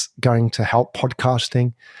 it's going to help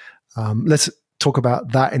podcasting. Let's talk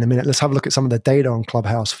about that in a minute. Let's have a look at some of the data on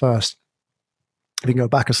Clubhouse first. If you can go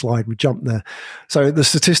back a slide, we jumped there. So the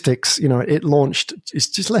statistics, it launched, it's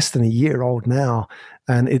just less than a year old now,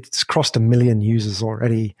 and it's crossed 1 million users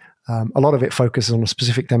already. A lot of it focuses on a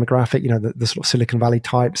specific demographic, the sort of Silicon Valley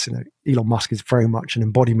types. Elon Musk is very much an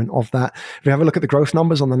embodiment of that. If you have a look at the growth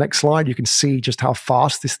numbers on the next slide, you can see just how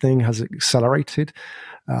fast this thing has accelerated.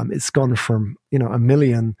 It's gone from, 1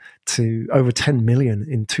 million to over 10 million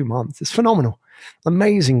in 2 months. It's phenomenal.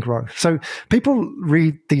 Amazing growth. So people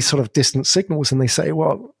read these sort of distant signals and they say,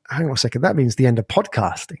 well, hang on a second, that means the end of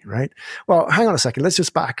podcasting, right? Well, hang on a second, let's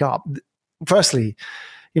just back up. Firstly,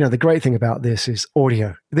 the great thing about this is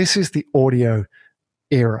audio. This is the audio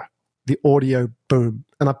era, the audio boom.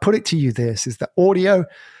 And I put it to you, this is that audio,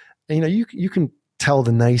 you can tell the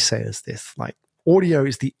naysayers this, like audio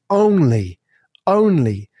is the only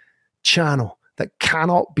channel that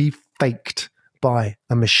cannot be faked by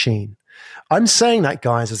a machine. I'm saying that,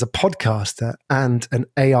 guys, as a podcaster and an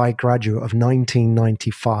AI graduate of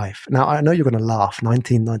 1995. Now, I know you're going to laugh.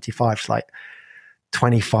 1995 is like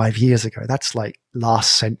 25 years ago. That's like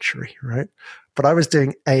last century, right? But I was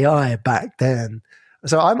doing AI back then.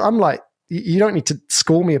 So I'm like, you don't need to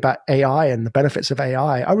school me about AI and the benefits of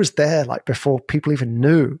AI. I was there like before people even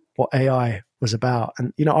knew what AI was about.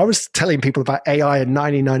 And, I was telling people about AI in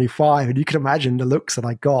 1995, and you can imagine the looks that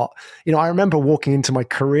I got. I remember walking into my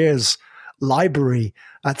careers library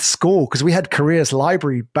at school, because we had careers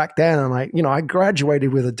library back then. And I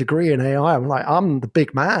graduated with a degree in AI. I'm like, I'm the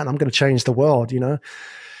big man. I'm going to change the world,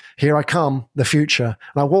 Here I come, the future.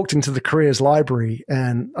 And I walked into the careers library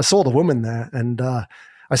and I saw the woman there, and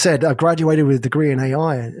I said, I graduated with a degree in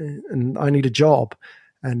AI and I need a job.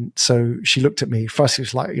 And so she looked at me. First, she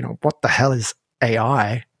was like, what the hell is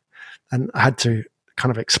AI? And I had to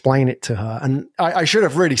kind of explain it to her. And I should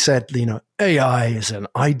have really said, AI is an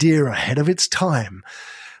idea ahead of its time.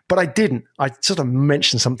 But I didn't. I sort of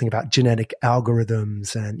mentioned something about genetic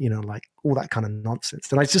algorithms and, like all that kind of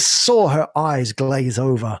nonsense. And I just saw her eyes glaze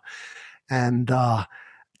over. And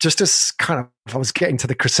just as kind of I was getting to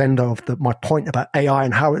the crescendo of my point about AI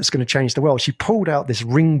and how it's going to change the world, she pulled out this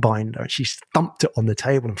ring binder and she thumped it on the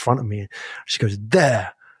table in front of me. She goes,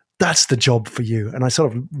 there, that's the job for you. And I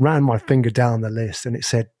sort of ran my finger down the list and it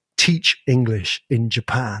said, teach English in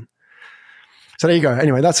Japan. So there you go.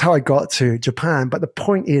 Anyway, that's how I got to Japan. But the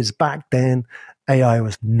point is, back then, AI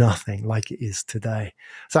was nothing like it is today.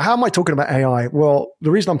 So how am I talking about AI? Well, the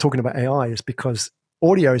reason I'm talking about AI is because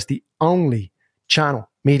audio is the only channel,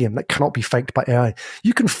 medium that cannot be faked by AI.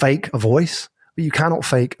 You can fake a voice, but you cannot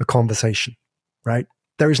fake a conversation, right?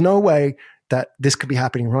 There is no way that this could be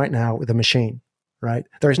happening right now with a machine, right?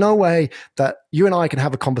 There is no way that you and I can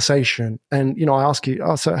have a conversation and, I ask you,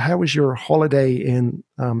 so how was your holiday in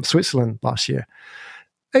Switzerland last year?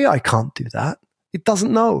 AI can't do that. It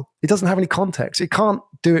doesn't know. It doesn't have any context. It can't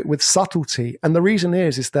do it with subtlety. And the reason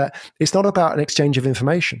is that it's not about an exchange of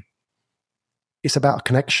information. It's about a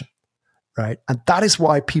connection, right? And that is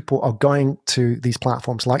why people are going to these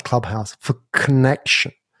platforms like Clubhouse for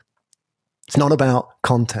connection. It's not about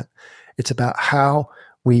content. It's about how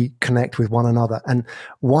we connect with one another. And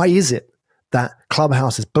why is it that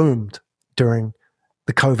Clubhouse has boomed during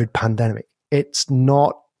the COVID pandemic? It's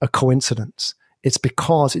not a coincidence. It's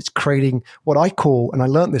because it's creating what I call, and I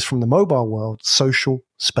learned this from the mobile world, social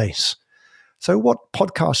space. So what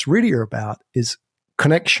podcasts really are about is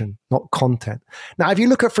connection, not content. Now, if you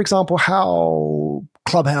look at, for example, how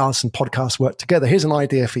Clubhouse and podcasts work together, here's an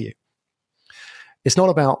idea for you. It's not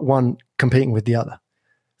about one competing with the other.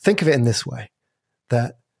 Think of it in this way,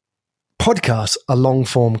 that podcasts are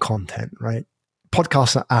long-form content, right?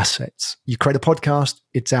 Podcasts are assets. You create a podcast,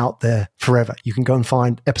 it's out there forever. You can go and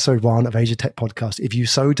find episode 1 of Asia Tech Podcast. If you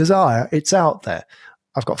so desire, it's out there.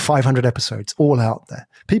 I've got 500 episodes all out there.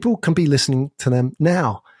 People can be listening to them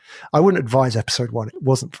now. I wouldn't advise episode 1. It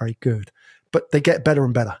wasn't very good, but they get better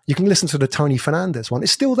and better. You can listen to the Tony Fernandez one.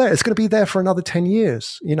 It's still there. It's going to be there for another 10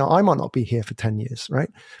 years. I might not be here for 10 years, right?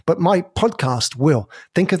 But my podcast will.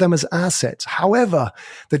 Think of them as assets. However,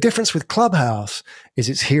 the difference with Clubhouse is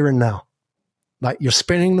it's here and now. Like, you're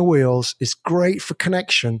spinning the wheels. It's great for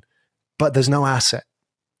connection, but there's no asset.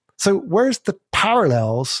 So where's the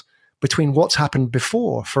parallels between what's happened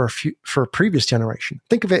before for a previous generation?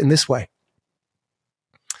 Think of it in this way.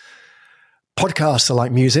 Podcasts are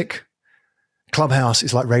like music. Clubhouse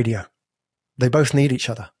is like radio. They both need each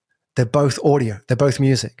other. They're both audio. They're both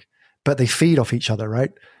music, but they feed off each other,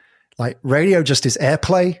 right? Like radio just is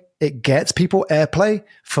airplay. It gets people airplay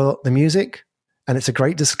for the music, and it's a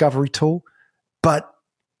great discovery tool, but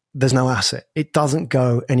there's no asset. It doesn't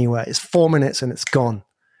go anywhere. It's 4 minutes and it's gone.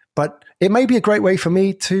 But it may be a great way for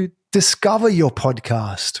me to discover your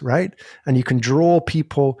podcast, right? And you can draw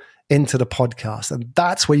people into the podcast. And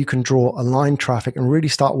that's where you can draw aligned traffic and really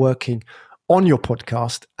start working on your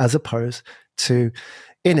podcast as opposed to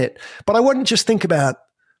in it. But I wouldn't just think about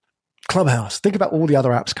Clubhouse. Think about all the other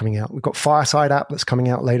apps coming out. We've got Fireside app that's coming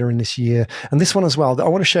out later in this year. And this one as well. I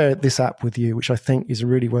want to share this app with you, which I think is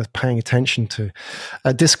really worth paying attention to.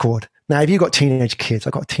 Discord. Now, if you've got teenage kids,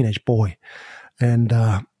 I've got a teenage boy and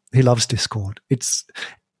he loves Discord.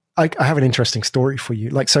 I have an interesting story for you.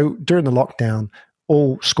 Like, so during the lockdown,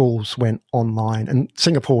 all schools went online, and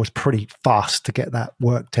Singapore was pretty fast to get that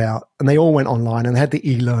worked out. And they all went online and they had the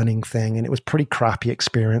e-learning thing, and it was pretty crappy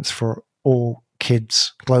experience for all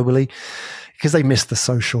kids globally because they missed the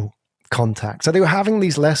social contact. So they were having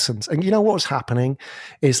these lessons, and you know what was happening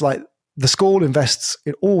is like the school invests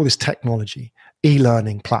in all this technology,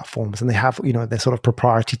 e-learning platforms, and they have, you know, their sort of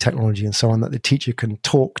proprietary technology and so on that the teacher can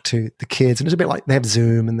talk to the kids. And it's a bit like they have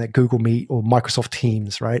Zoom and their Google Meet or Microsoft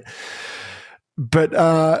Teams, right? But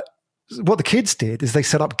what the kids did is they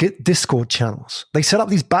set up Discord channels. They set up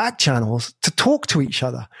these back channels to talk to each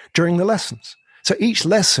other during the lessons. So each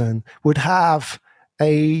lesson would have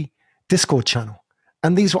a Discord channel,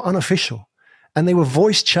 and these were unofficial. And they were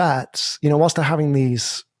voice chats, you know, whilst they're having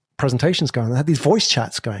these presentations going, they had these voice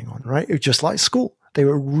chats going on, right? It was just like school. They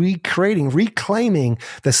were reclaiming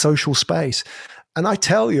their social space. And I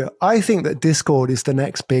tell you, I think that Discord is the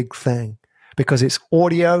next big thing because it's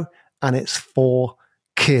audio and it's for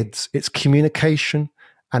kids. It's communication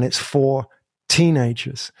and it's for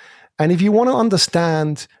teenagers. And if you want to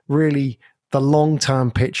understand really the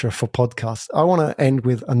long-term picture for podcasts, I want to end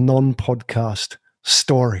with a non-podcast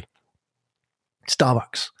story.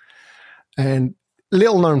 Starbucks. And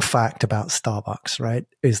little known fact about Starbucks, right,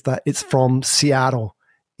 is that it's from Seattle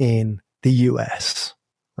in the US,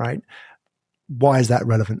 right? Why is that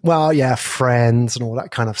relevant? Well, yeah, friends and all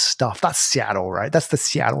that kind of stuff. That's Seattle, right? That's the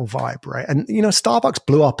Seattle vibe, right? And, you know, Starbucks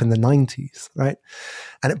blew up in the 90s, right?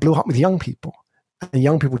 And it blew up with young people. And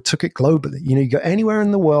young people took it globally. You know, you go anywhere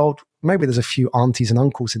in the world, maybe there's a few aunties and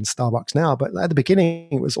uncles in Starbucks now, but at the beginning,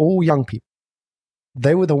 it was all young people.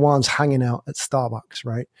 They were the ones hanging out at Starbucks,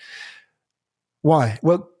 right? Why?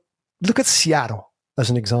 Well, look at Seattle as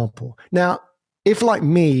an example. Now, if like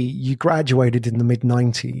me, you graduated in the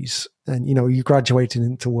mid-90s and, you know, you graduated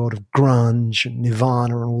into the world of grunge and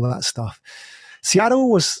Nirvana and all that stuff, Seattle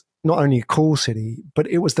was not only a cool city, but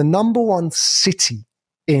it was the number one city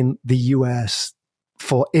in the US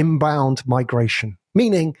for inbound migration,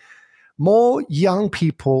 meaning more young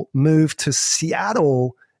people moved to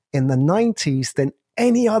Seattle in the 90s than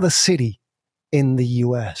any other city in the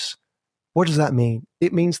US. What does that mean?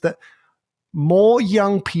 It means that more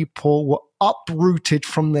young people were uprooted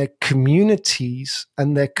from their communities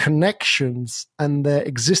and their connections and their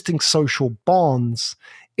existing social bonds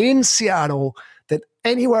in Seattle than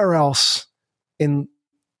anywhere else in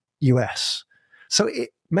US. So it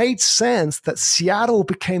made sense that Seattle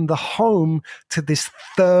became the home to this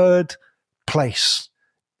third place.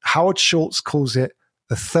 Howard Schultz calls it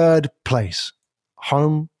the third place,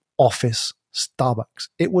 home office Starbucks.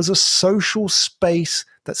 It was a social space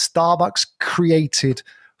that Starbucks created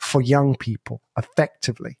for young people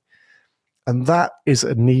effectively. And that is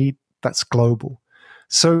a need that's global.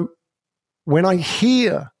 So when I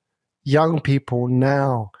hear young people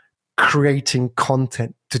now creating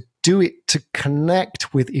content to do it to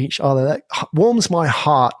connect with each other, that warms my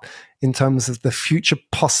heart in terms of the future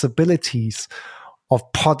possibilities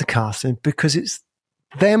of podcasting, because it's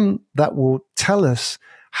them that will tell us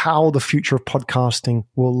how the future of podcasting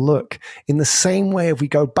will look. In the same way, if we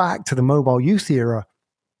go back to the mobile youth era,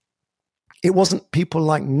 it wasn't people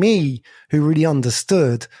like me who really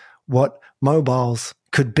understood what mobiles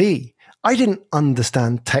could be. I didn't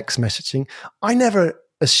understand text messaging. I never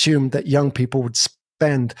assumed that young people would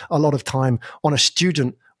spend a lot of time on a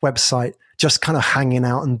student website just kind of hanging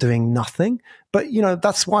out and doing nothing. But, you know,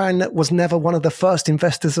 that's why I was never one of the first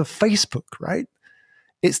investors of Facebook, right?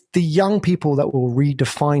 It's the young people that will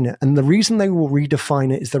redefine it. And the reason they will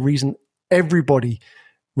redefine it is the reason everybody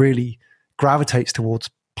really gravitates towards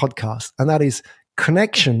podcasts. And that is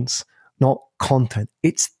connections, not content.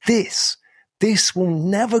 It's this. This will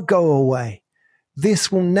never go away.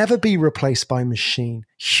 This will never be replaced by machine.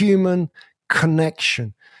 Human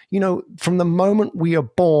connection. You know, from the moment we are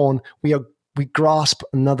born, we grasp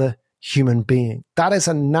another human being. That is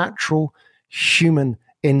a natural human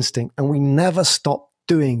instinct, and we never stop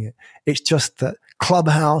doing it. It's just that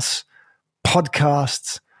Clubhouse,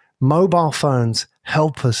 podcasts, mobile phones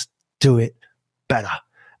help us do it better.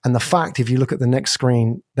 And the fact, if you look at the next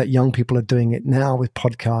screen, that young people are doing it now with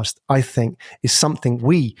podcasts, I think is something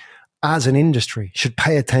we as an industry should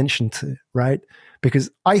pay attention to, right? Because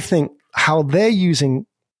I think how they're using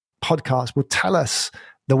podcasts will tell us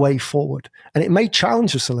the way forward. And it may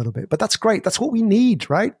challenge us a little bit, but that's great. That's what we need,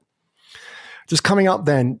 right? Just coming up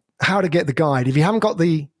then, how to get the guide. If you haven't got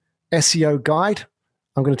the SEO guide,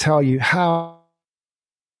 I'm going to tell you how.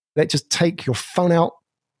 Let's just take your phone out,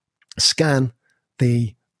 scan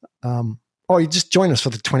the, or you just join us for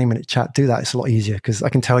the 20-minute chat. Do that. It's a lot easier because I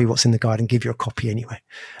can tell you what's in the guide and give you a copy anyway.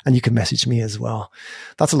 And you can message me as well.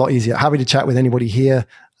 That's a lot easier. Happy to chat with anybody here.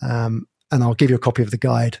 And I'll give you a copy of the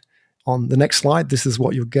guide. On the next slide, this is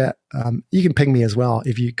what you'll get. You can ping me as well.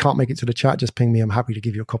 If you can't make it to the chat, just ping me. I'm happy to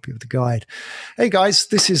give you a copy of the guide. Hey guys,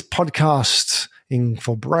 this is Podcasting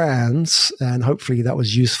for Brands, and hopefully that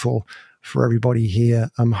was useful for everybody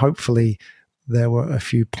here. Hopefully there were a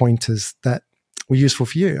few pointers that were useful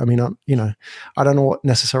for you. I mean, I don't know what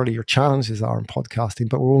necessarily your challenges are in podcasting,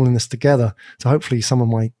 but we're all in this together. So hopefully some of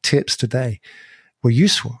my tips today were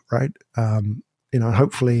useful, right?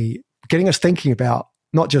 Hopefully getting us thinking about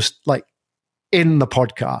not just like in the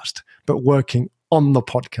podcast, but working on the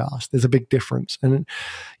podcast. There's a big difference. And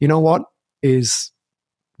you know what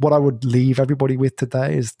I would leave everybody with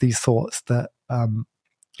today is these thoughts that, a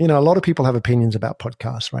lot of people have opinions about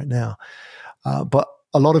podcasts right now, but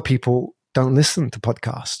a lot of people don't listen to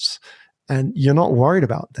podcasts, and you're not worried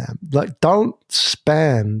about them. Like, don't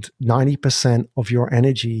spend 90% of your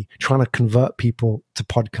energy trying to convert people to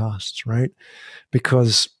podcasts, right?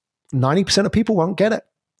 Because 90% of people won't get it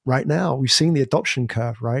right now. We've seen the adoption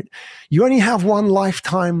curve, right? You only have one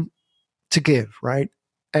lifetime to give, right?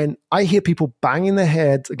 And I hear people banging their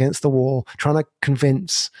heads against the wall, trying to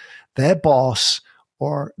convince their boss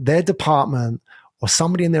or their department or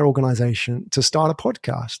somebody in their organization to start a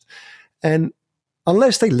podcast. And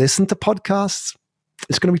unless they listen to podcasts,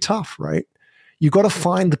 it's going to be tough, right? You've got to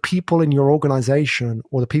find the people in your organization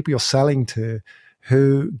or the people you're selling to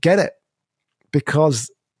who get it.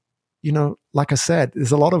 Because, like I said,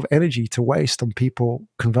 there's a lot of energy to waste on people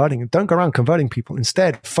converting. Don't go around converting people.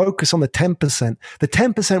 Instead, focus on the 10%. The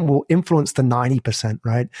 10% will influence the 90%,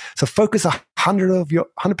 right? So focus 100% of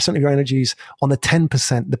your energies on the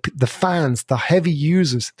 10%, the fans, the heavy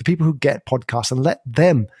users, the people who get podcasts, and let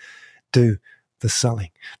them do the selling.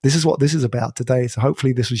 This is what this is about today. So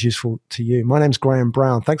hopefully this was useful to you. My name's Graham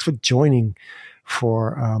Brown. Thanks for joining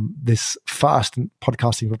for this fast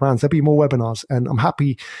Podcasting for Brands. There'll be more webinars, and I'm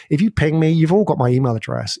happy if you ping me. You've all got my email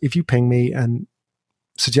address. If you ping me and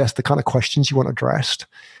suggest the kind of questions you want addressed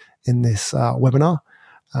in this webinar,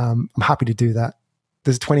 I'm happy to do that.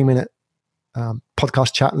 There's a 20-minute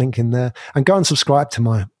podcast chat link in there, and go and subscribe to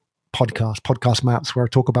my podcast maps, where I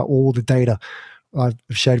talk about all the data I've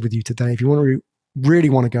shared with you today. If you want to really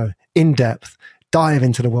want to go in depth, dive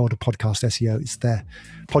into the world of podcast SEO, it's there.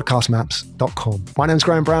 Podcastmaps.com. My name's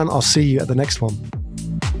Graham Brown. I'll see you at the next one.